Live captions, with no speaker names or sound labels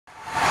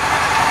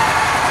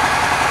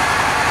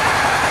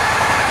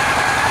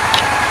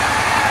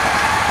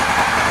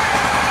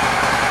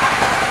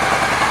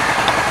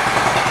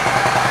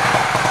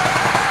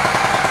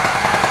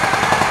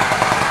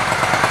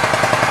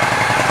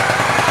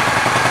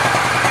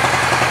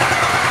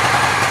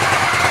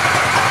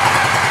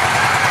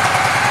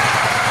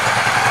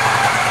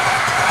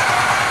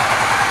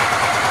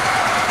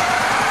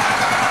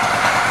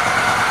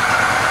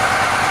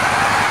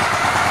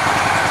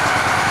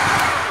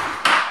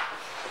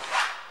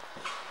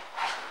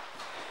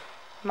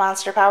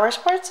Monster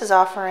Powersports is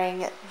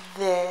offering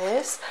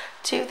this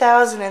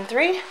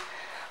 2003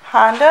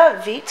 Honda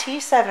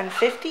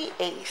VT750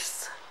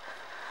 Ace.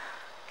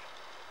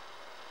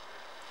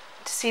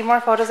 To see more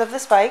photos of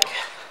this bike,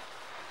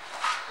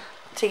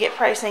 to get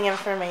pricing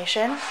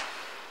information,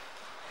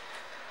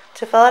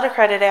 to fill out a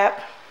credit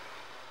app,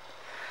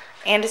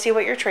 and to see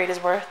what your trade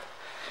is worth,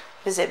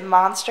 visit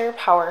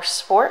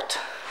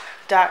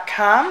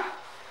monsterpowersport.com.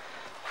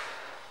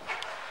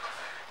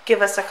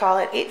 Give us a call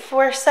at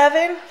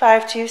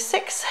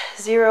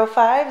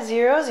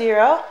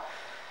 847-526-0500.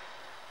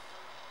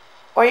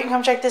 Or you can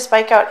come check this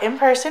bike out in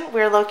person.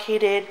 We're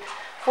located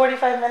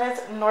 45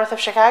 minutes north of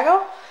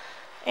Chicago.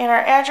 And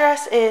our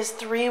address is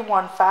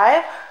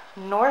 315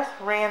 North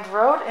Rand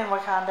Road in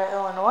Wauconda,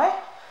 Illinois.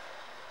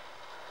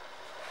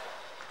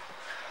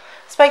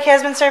 This bike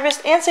has been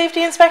serviced and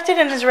safety inspected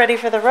and is ready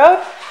for the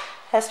road.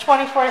 Has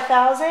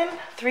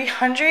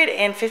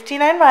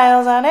 24,359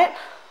 miles on it.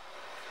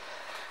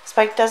 This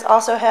bike does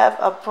also have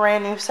a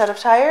brand new set of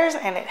tires,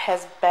 and it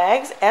has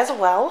bags as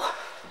well.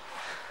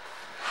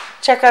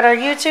 Check out our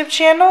YouTube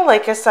channel,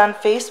 like us on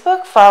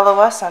Facebook, follow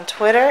us on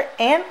Twitter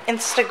and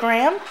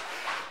Instagram.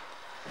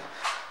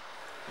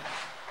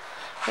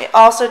 We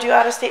also do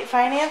out-of-state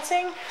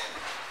financing,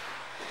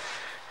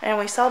 and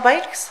we sell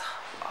bikes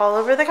all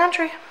over the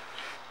country.